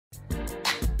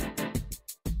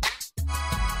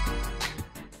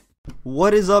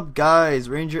What is up, guys?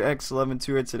 Rangerx112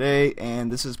 here today,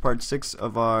 and this is part 6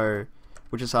 of our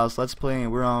Witch's House Let's Play,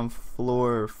 and we're on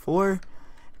floor 4.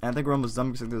 And I think we're almost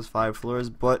done because there's 5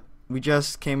 floors, but we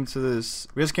just came to this.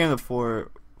 We just came to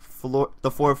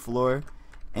the fourth floor,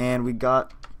 and we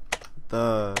got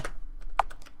the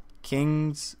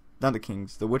Queen's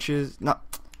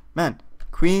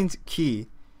key,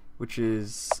 which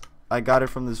is I got it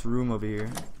from this room over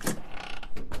here,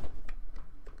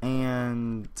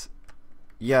 and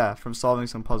yeah, from solving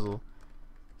some puzzle.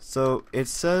 So it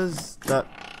says that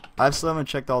I still haven't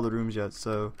checked all the rooms yet.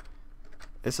 So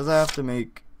it says I have to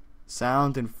make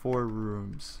sound in 4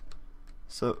 rooms.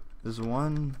 So there's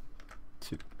 1,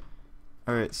 2.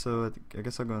 All right. So I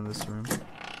guess I'll go in this room.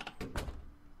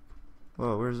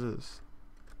 Whoa, where's this?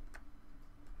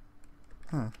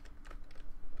 Huh.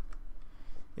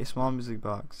 A small music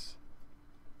box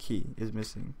key is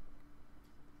missing.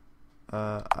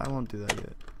 I won't do that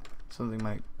yet. Something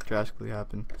might drastically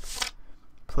happen.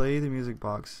 Play the music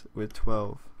box with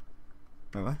 12.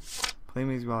 Wait, what? Play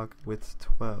music box with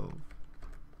 12.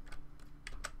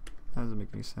 That doesn't make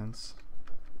any sense.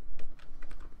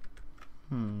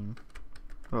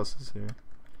 What else is here?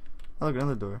 Oh, look,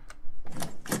 another door.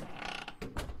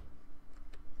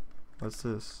 What's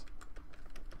this?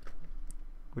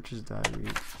 Witch's diary.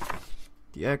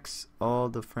 The ex, all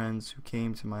the friends who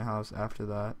came to my house after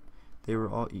that, they were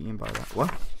all eaten by that.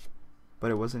 What? But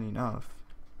it wasn't enough.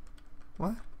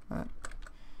 What?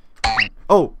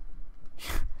 Oh!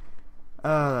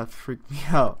 That freaked me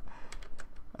out.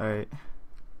 Alright.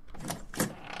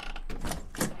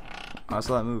 Oh,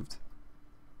 so that moved.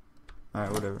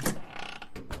 Alright, whatever.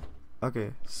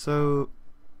 Okay, so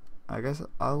I guess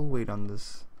I'll wait on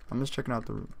this. I'm just checking out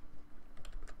the room.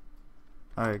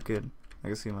 Alright, good. I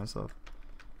can see myself.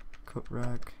 Coat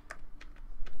rack.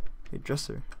 A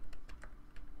dresser.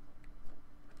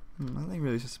 Nothing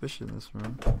really suspicious in this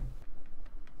room.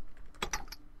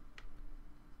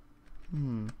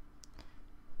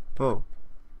 Whoa.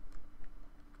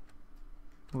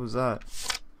 What was that?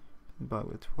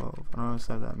 About with 12. I don't know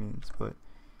what that means, but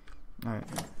alright.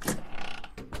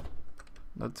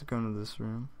 Let's go into this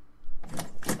room.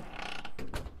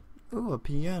 Oh, a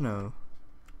piano.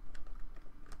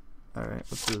 Alright,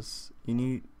 what's this? You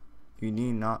need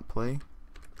not play.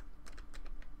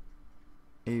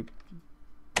 A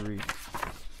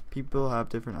people have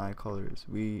different eye colors.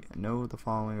 We know the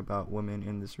following about women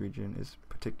in this region is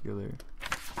particular.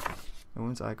 A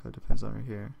woman's eye color depends on her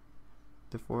hair.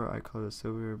 The 4 eye colors: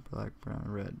 silver, black, brown,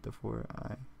 red. The 4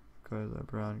 eye colors are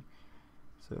brown,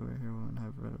 silver. Here, women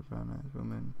have red or brown eyes.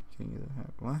 Women can either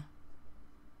have what?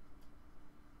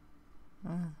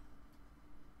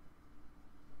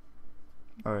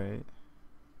 Alright.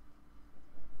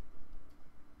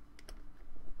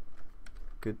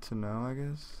 Good to know, I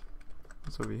guess.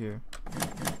 What's over here?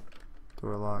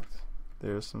 Door locked.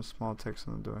 There's some small text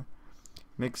on the door.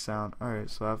 Make sound.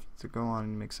 Alright, so I have to go on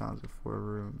and make sounds with 4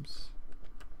 rooms.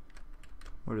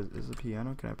 What is a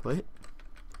piano? Can I play it?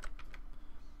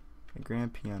 A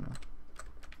grand piano.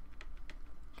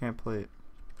 Can't play it.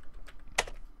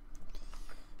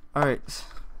 Alright.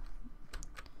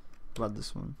 What about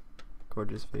this one?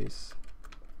 Gorgeous face.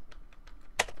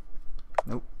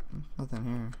 Nope. Nothing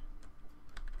here.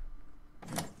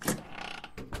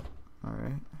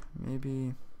 Alright,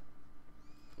 maybe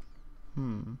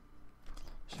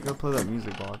should go play that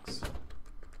music box.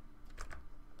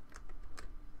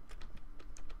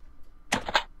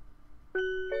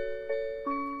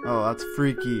 Oh, that's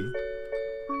freaky.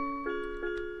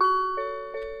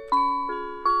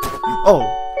 Oh.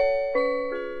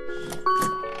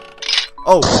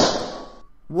 Oh.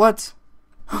 What?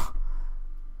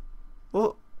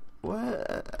 Well,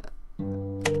 what?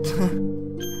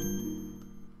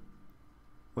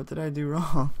 What did I do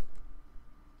wrong?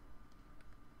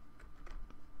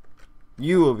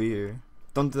 You over here.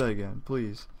 Don't do that again,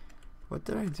 please. What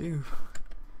did I do?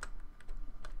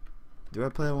 Do I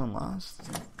play that one last?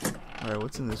 Alright,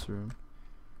 what's in this room?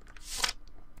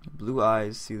 Blue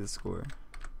eyes, see the score.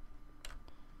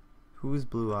 Who is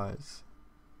blue eyes?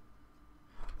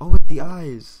 Oh, with the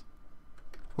eyes.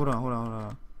 Hold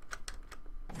on.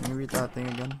 Let me read that thing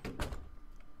again.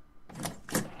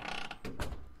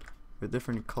 With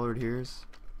different colored hairs.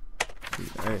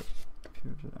 Alright.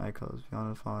 Eye colors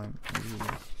beyond the following.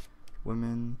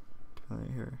 Women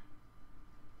hair.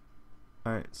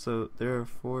 Alright, so there are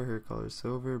 4 hair colors: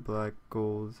 silver, black,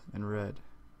 gold, and red.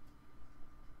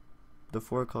 The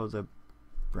 4 colors are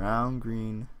brown,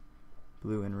 green,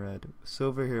 blue, and red.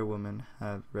 Silver hair women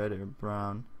have red or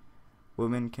brown.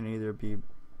 Women can either be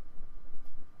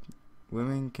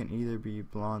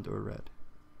blonde or red.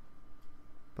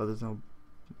 But there's no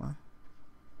what?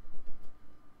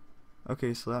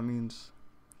 Okay, so that means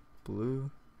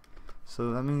blue.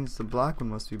 So that means the black one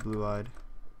must be blue-eyed.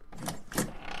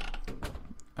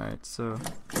 Alright, so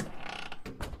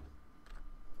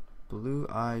blue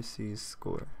eye sees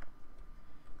score.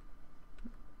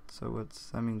 So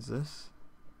that means this?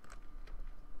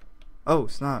 Oh,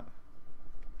 snap.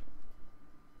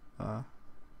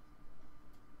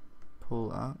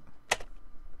 Pull out.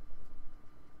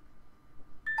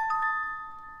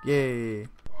 Yay.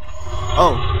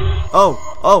 Oh.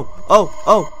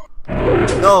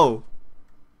 No.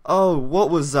 Oh, what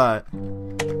was that?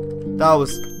 That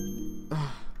was...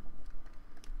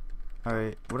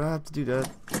 Alright, what do I have to do, Dad?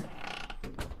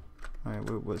 Alright,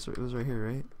 it was right here,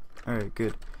 right? Alright,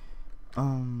 good.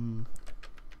 Pull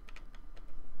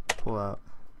out.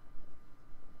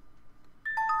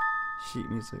 Sheet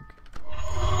music.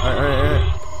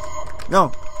 Alright.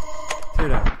 No! Tear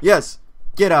down. Yes!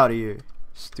 Get out of here,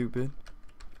 stupid.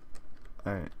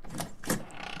 Alright.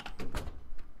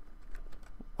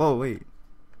 Whoa, wait.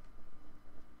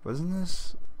 Wasn't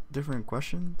this different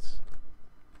questions?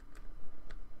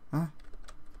 Huh?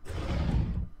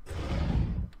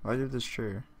 Why did this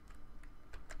chair?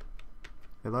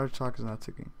 A large clock is not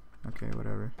ticking. Okay,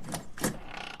 whatever.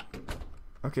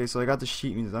 Okay, so I got the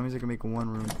sheet music. That means I can make one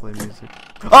room play music.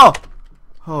 Oh!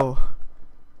 Oh.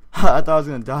 I thought I was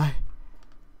gonna die.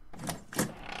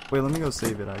 Wait, let me go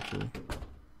save it actually.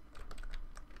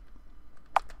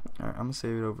 Alright, I'm gonna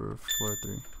save it over floor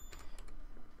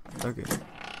 3. Okay.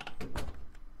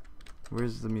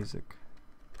 Where's the music?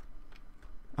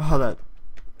 Oh, that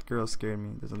girl scared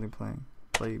me. There's nothing playing.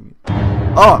 Play me.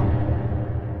 Oh!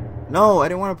 No, I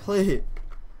didn't want to play it.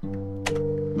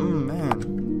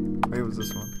 Man. Wait, it was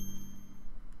this one.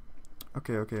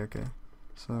 Okay.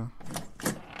 So,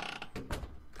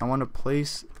 I want to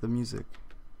place the music.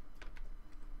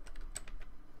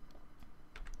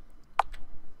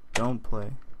 Don't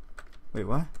play. Wait,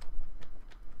 what?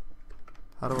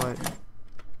 How do I...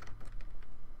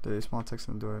 There is small text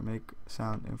on the door. Make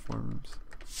sound in 4 rooms.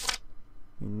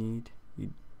 You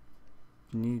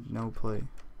need no play.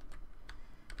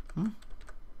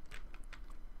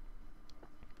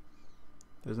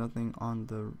 There's nothing on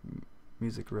the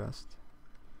music rest.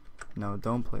 No,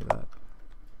 don't play that.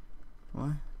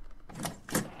 What?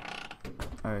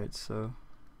 Alright, so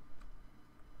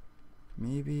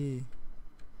maybe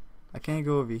I can't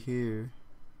go over here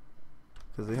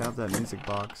because they have that music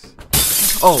box.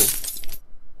 Oh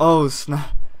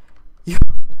snap.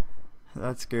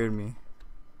 That scared me.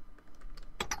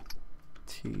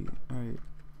 Alright.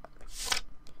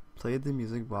 Play the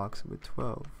music box with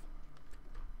 12.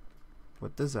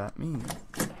 What does that mean?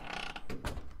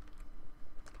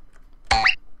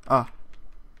 Ah.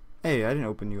 Hey, I didn't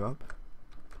open you up.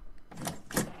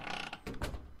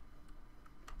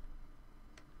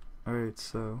 Alright,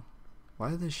 so why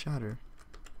did they shatter?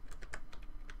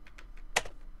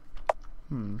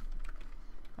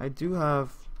 I do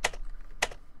have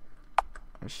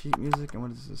a sheet music, and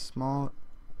what is this?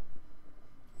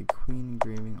 A queen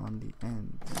engraving on the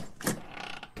end.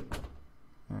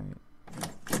 Alright.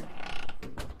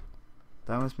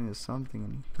 That must mean there's something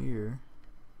in here.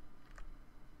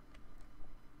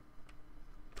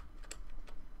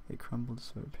 A crumbled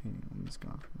sort of painting. I'm just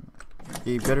gone from that.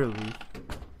 Yeah, you better leave.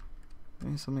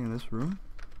 Maybe something in this room?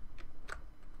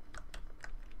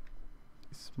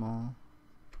 Small.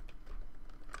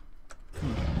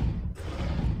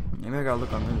 Maybe I gotta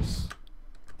look on this.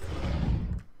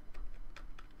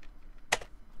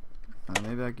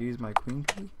 Maybe I can use my queen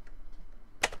key?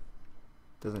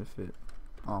 Doesn't fit.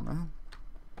 Oh man.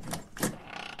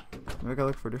 Maybe I gotta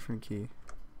look for a different key.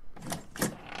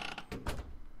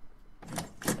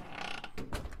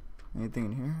 Anything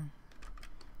in here?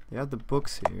 They have the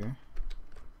books here.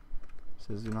 It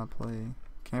says do not play.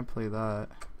 Can't play that.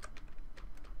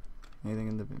 Anything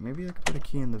in the base? Maybe I could put a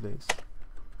key in the base.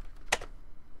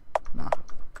 Nah.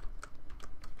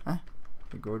 Huh?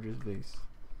 A gorgeous vase.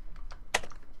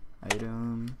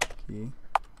 Item. Key.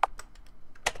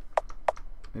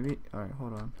 Maybe. Alright,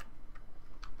 hold on.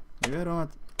 Maybe I don't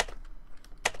have to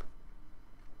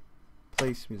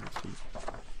place music sheet.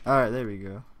 Alright, there we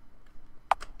go.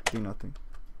 Do nothing.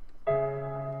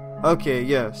 Okay,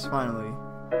 yes, finally.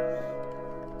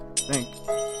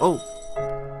 Oh!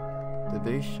 The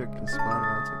vase shook and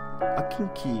splattered out. A king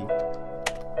key.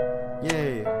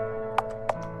 Yay!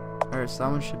 Alright,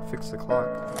 someone should fix the clock.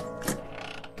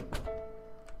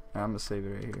 I'm gonna save it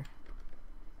right here.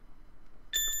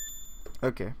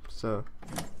 Okay, so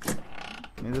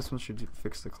maybe this one should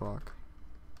fix the clock.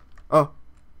 Oh!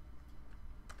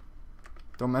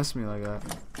 Don't mess me like that.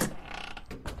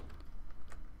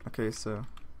 Okay, so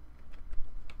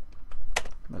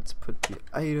let's put the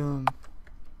item.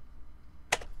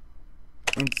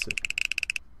 Insert.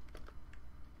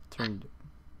 Turned.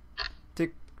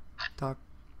 Tick tock.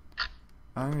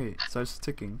 Alright, starts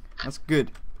ticking. That's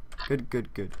good.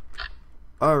 Good.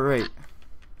 Alright.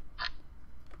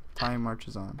 Time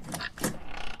marches on.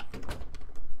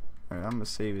 Alright, I'm gonna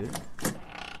save it.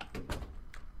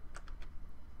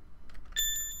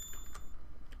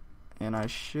 And I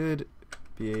should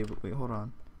be able. Wait, hold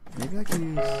on. Maybe I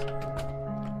can use.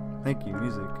 Thank you,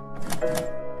 music.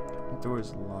 The door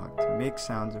is locked. Make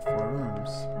sounds in 4 rooms.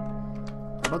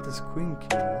 How about this queen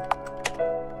key?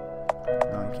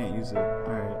 No, I can't use it.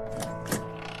 Alright.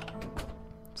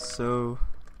 So.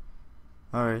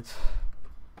 Alright.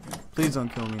 Please don't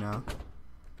kill me now.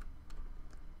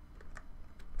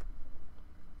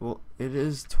 Well, it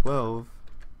is 12.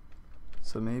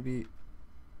 So maybe.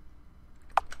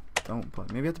 Don't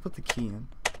put. Maybe I have to put the key in.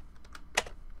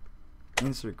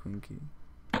 Insert queen key.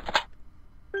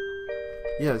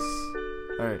 Yes.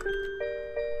 Alright.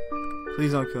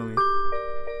 Please don't kill me.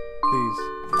 Please.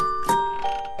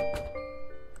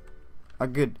 Ah,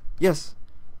 good. Yes.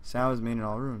 Sound was made in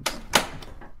all rooms.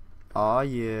 Aw,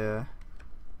 yeah.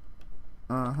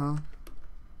 Uh-huh.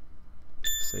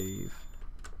 Save.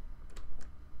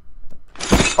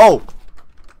 Oh!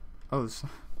 Oh, if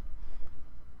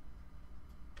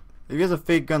he has a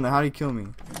fake gun, then how do you kill me?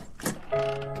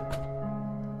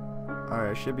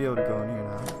 Alright, I should be able to go in here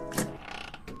now.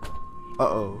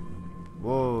 Uh-oh.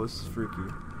 Whoa, this is freaky.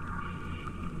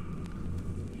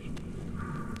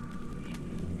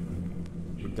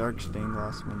 A dark stained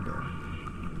glass window.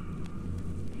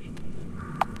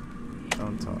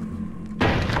 Don't talk.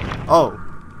 Oh!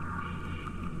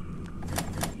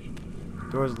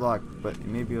 Door's locked, but it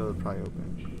may be able to probably open.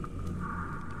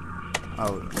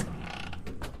 Oh.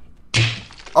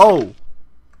 Oh!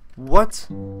 What?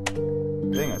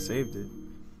 Dang, I saved it.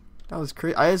 That was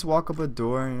crazy. I just walk up a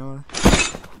door, you know.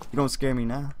 You don't scare me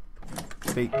now.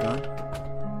 Fake gun.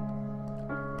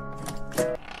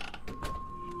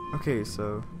 Okay,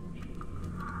 so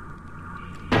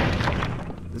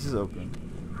this is open.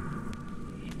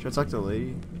 Should I talk to the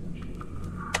lady?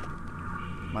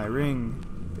 My ring.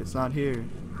 It's not here.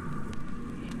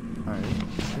 Alright.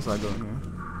 Guess I'll go in here.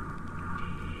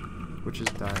 Which is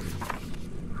diary.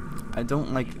 I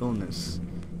don't like illness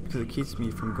because it keeps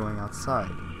me from going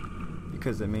outside.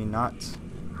 Because it made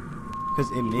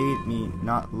me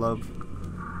not love.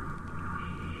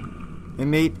 It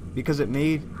made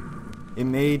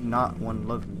not one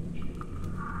love me.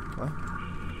 What?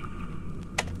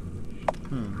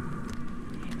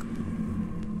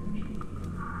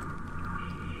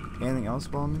 Anything else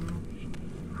on me? Do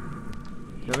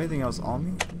you have anything else on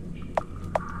me?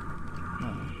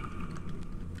 No.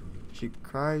 She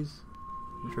cries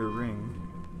with her ring.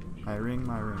 I ring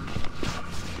my ring.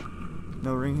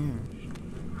 No ring here.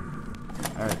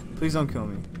 Alright, please don't kill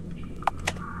me.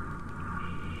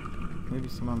 Maybe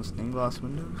some on the stained glass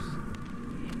windows?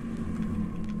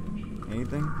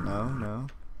 Anything? No.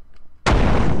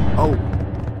 Oh!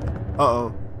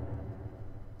 Uh-oh.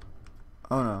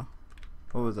 Oh no.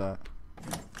 What was that?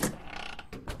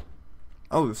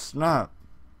 Oh, snap.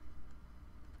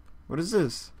 What is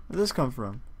this? Where did this come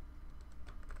from?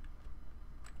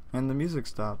 And the music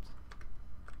stopped.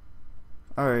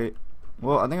 Alright.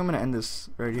 Well, I think I'm gonna end this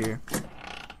right here.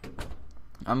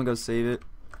 I'm gonna go save it.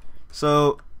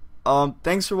 So,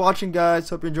 thanks for watching, guys.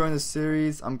 Hope you're enjoying this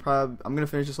series. I'm gonna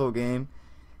finish this whole game.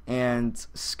 And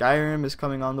Skyrim is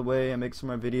coming on the way. I make some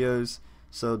more videos,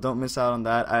 so don't miss out on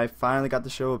that. I finally got the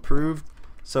show approved,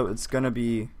 so it's gonna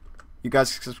be. You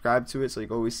guys can subscribe to it, so you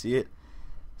can always see it.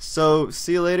 So,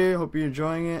 see you later. Hope you're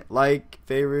enjoying it. Like,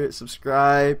 favorite,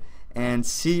 subscribe, and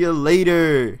see you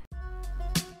later.